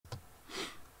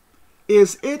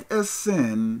Is it a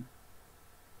sin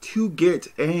to get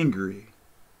angry?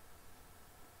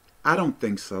 I don't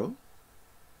think so.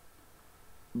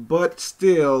 But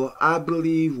still, I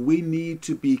believe we need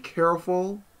to be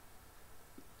careful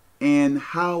in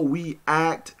how we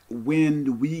act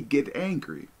when we get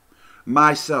angry.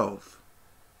 Myself,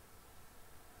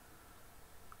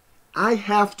 I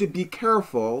have to be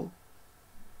careful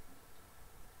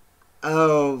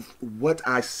of what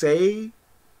I say,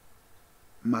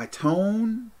 my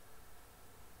tone,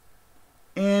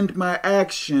 and my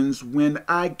actions when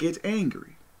I get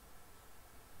angry.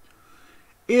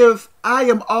 If I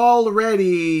am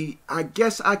already, I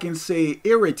guess I can say,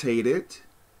 irritated,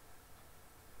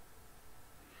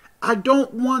 I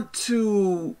don't want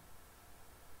to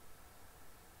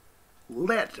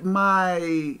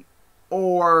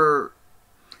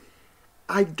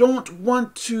I don't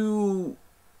want to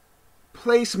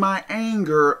place my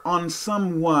anger on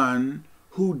someone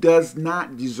who does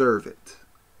not deserve it.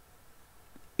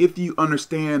 If you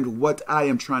understand what I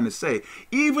am trying to say.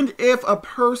 Even if a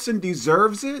person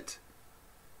deserves it,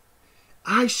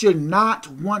 I should not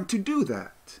want to do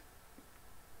that.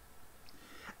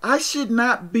 I should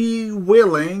not be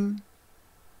willing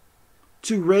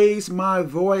to raise my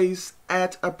voice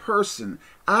at a person.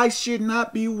 I should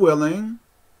not be willing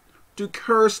to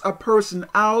curse a person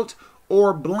out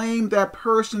or blame that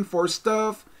person for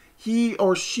stuff he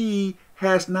or she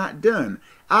has not done.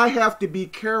 I have to be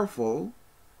careful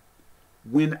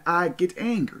when I get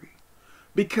angry.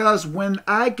 Because when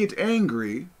I get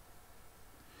angry,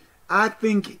 I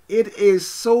think it is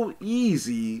so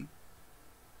easy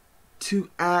to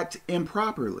act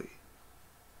improperly.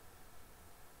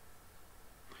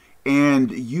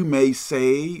 And you may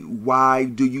say, why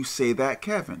do you say that,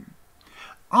 Kevin?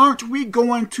 Aren't we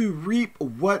going to reap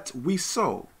what we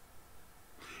sow?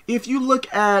 If you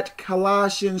look at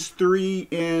Colossians 3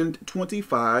 and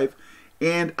 25,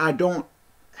 and I don't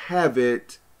have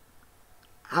it,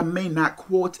 I may not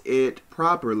quote it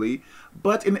properly,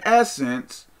 but in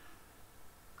essence,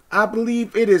 I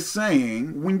believe it is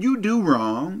saying when you do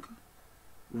wrong,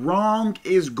 wrong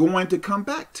is going to come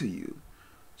back to you.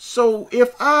 So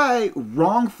if I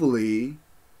wrongfully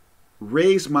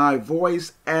raise my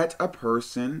voice at a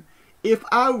person, if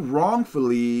I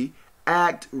wrongfully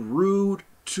act rude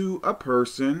to a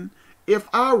person, if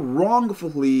I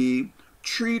wrongfully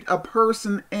treat a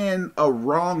person in a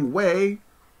wrong way,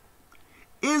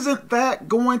 isn't that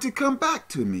going to come back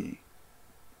to me?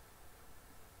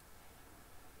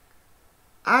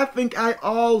 I think I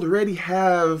already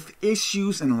have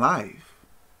issues in life.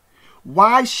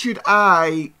 Why should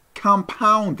I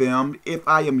compound them if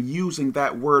I am using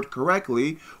that word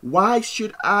correctly? Why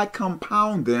should I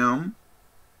compound them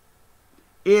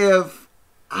if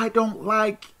I don't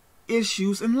like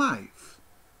issues in life?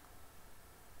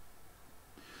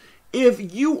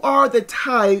 If you are the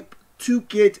type to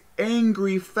get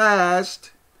angry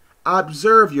fast,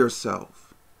 observe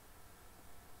yourself.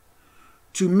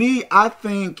 To me, I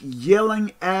think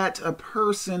yelling at a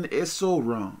person is so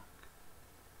wrong.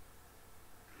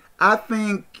 I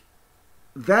think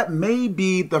that may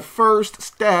be the first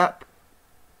step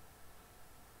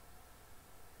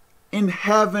in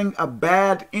having a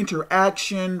bad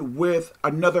interaction with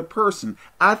another person.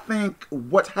 I think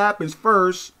what happens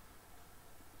first,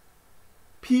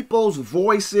 people's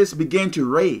voices begin to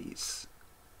raise.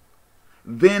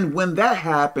 Then when that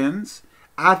happens,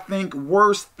 I think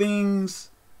worse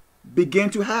things begin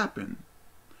to happen.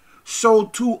 So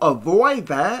to avoid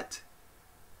that,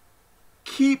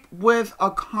 keep with a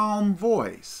calm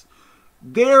voice.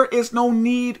 There is no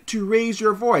need to raise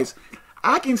your voice.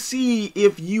 I can see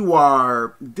if you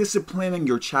are disciplining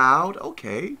your child,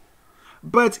 okay.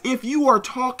 But if you are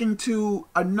talking to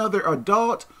another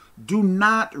adult, do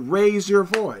not raise your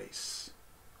voice.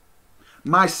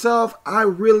 Myself, I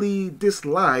really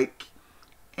dislike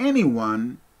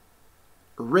anyone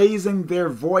raising their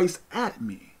voice at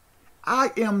me.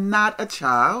 I am not a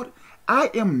child. I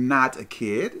am not a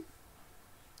kid.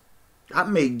 I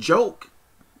may joke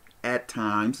at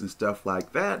times and stuff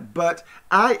like that, but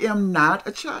I am not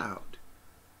a child.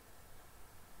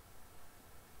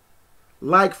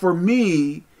 Like for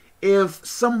me, if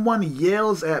someone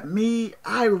yells at me,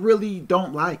 I really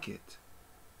don't like it.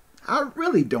 I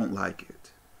really don't like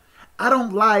it. I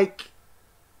don't like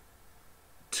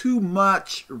too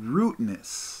much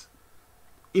rudeness,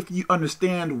 if you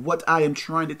understand what I am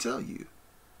trying to tell you.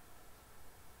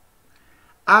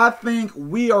 I think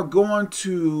we are going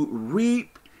to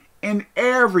reap in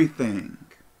everything.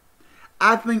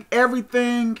 I think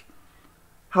everything,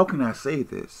 how can I say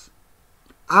this?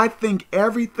 I think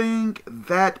everything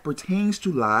that pertains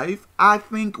to life, I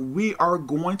think we are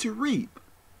going to reap.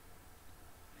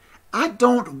 I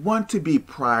don't want to be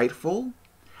prideful.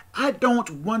 I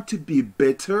don't want to be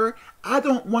bitter. I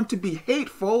don't want to be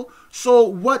hateful. So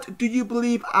what do you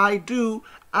believe I do?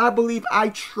 I believe I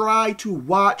try to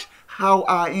watch how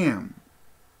I am.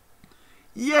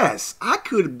 Yes, I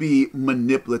could be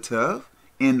manipulative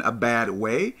in a bad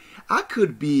way. I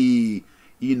could be,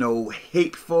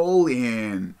 hateful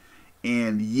and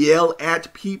yell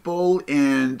at people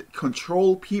and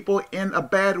control people in a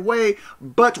bad way.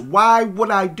 But why would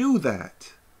I do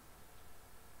that?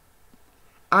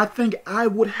 I think I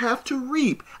would have to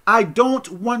reap. I don't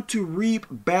want to reap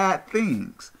bad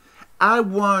things. I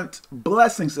want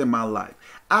blessings in my life.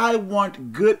 I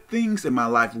want good things in my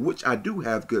life, which I do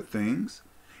have good things.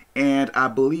 And I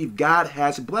believe God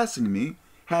has been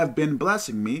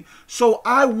blessing me. So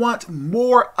I want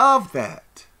more of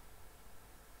that.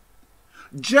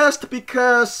 Just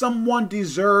because someone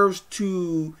deserves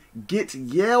to get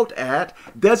yelled at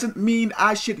doesn't mean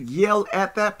I should yell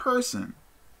at that person.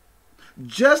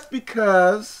 Just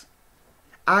because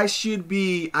I should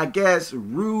be,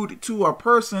 rude to a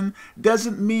person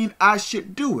doesn't mean I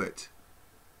should do it.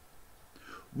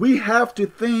 We have to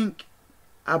think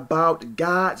about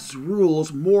God's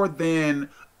rules more than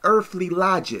earthly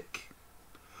logic.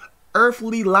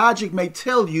 Earthly logic may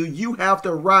tell you you have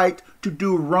the right to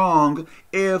do wrong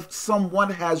if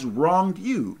someone has wronged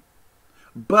you.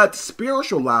 But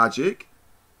spiritual logic,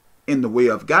 in the way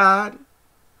of God,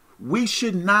 we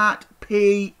should not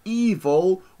pay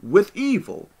evil with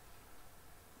evil.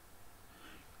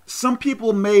 Some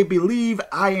people may believe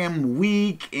I am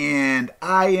weak and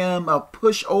I am a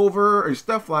pushover and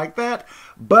stuff like that.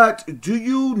 But do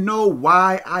you know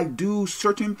why I do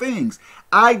certain things?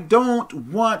 I don't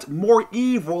want more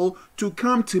evil to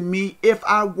come to me if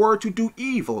I were to do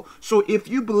evil. So if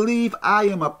you believe I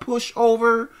am a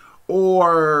pushover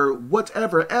or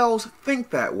whatever else, think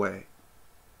that way.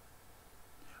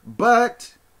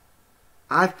 But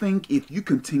I think if you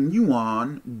continue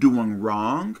on doing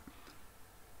wrong,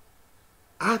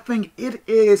 I think it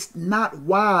is not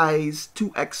wise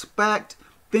to expect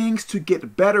things to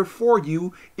get better for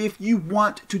you if you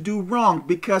want to do wrong,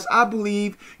 because I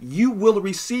believe you will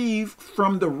receive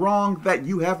from the wrong that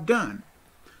you have done.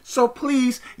 So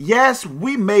please, yes,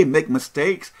 we may make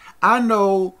mistakes. I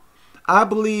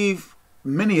believe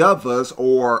many of us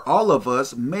or all of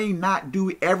us may not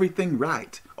do everything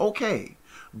right. Okay,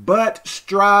 but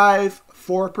strive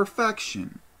for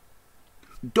perfection.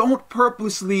 Don't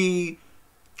purposely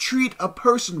treat a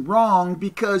person wrong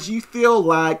because you feel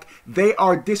like they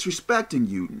are disrespecting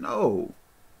you. No.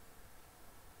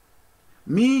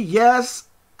 Me, yes,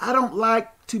 I don't like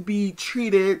to be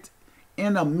treated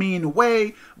in a mean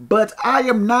way, but I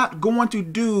am not going to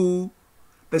do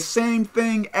the same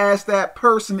thing as that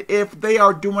person if they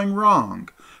are doing wrong.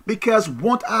 Because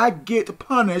won't I get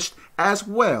punished as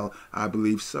well? I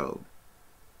believe so.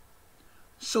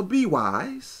 So be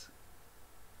wise.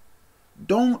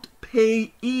 Don't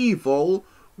pay evil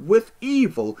with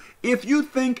evil. If you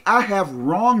think I have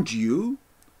wronged you,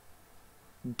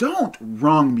 don't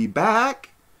wrong me back.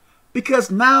 Because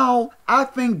now I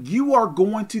think you are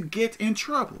going to get in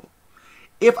trouble.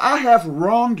 If I have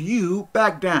wronged you,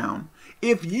 back down.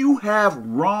 If you have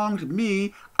wronged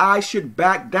me, I should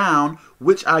back down,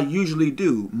 which I usually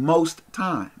do most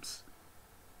times.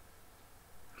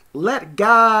 Let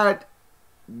God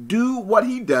do what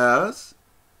he does,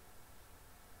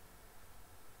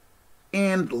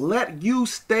 and let you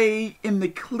stay in the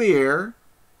clear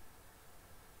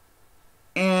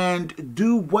and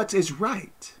do what is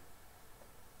right.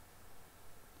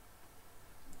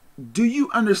 Do you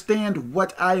understand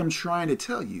what I am trying to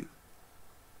tell you?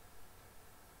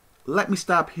 Let me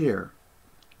stop here.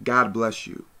 God bless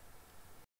you.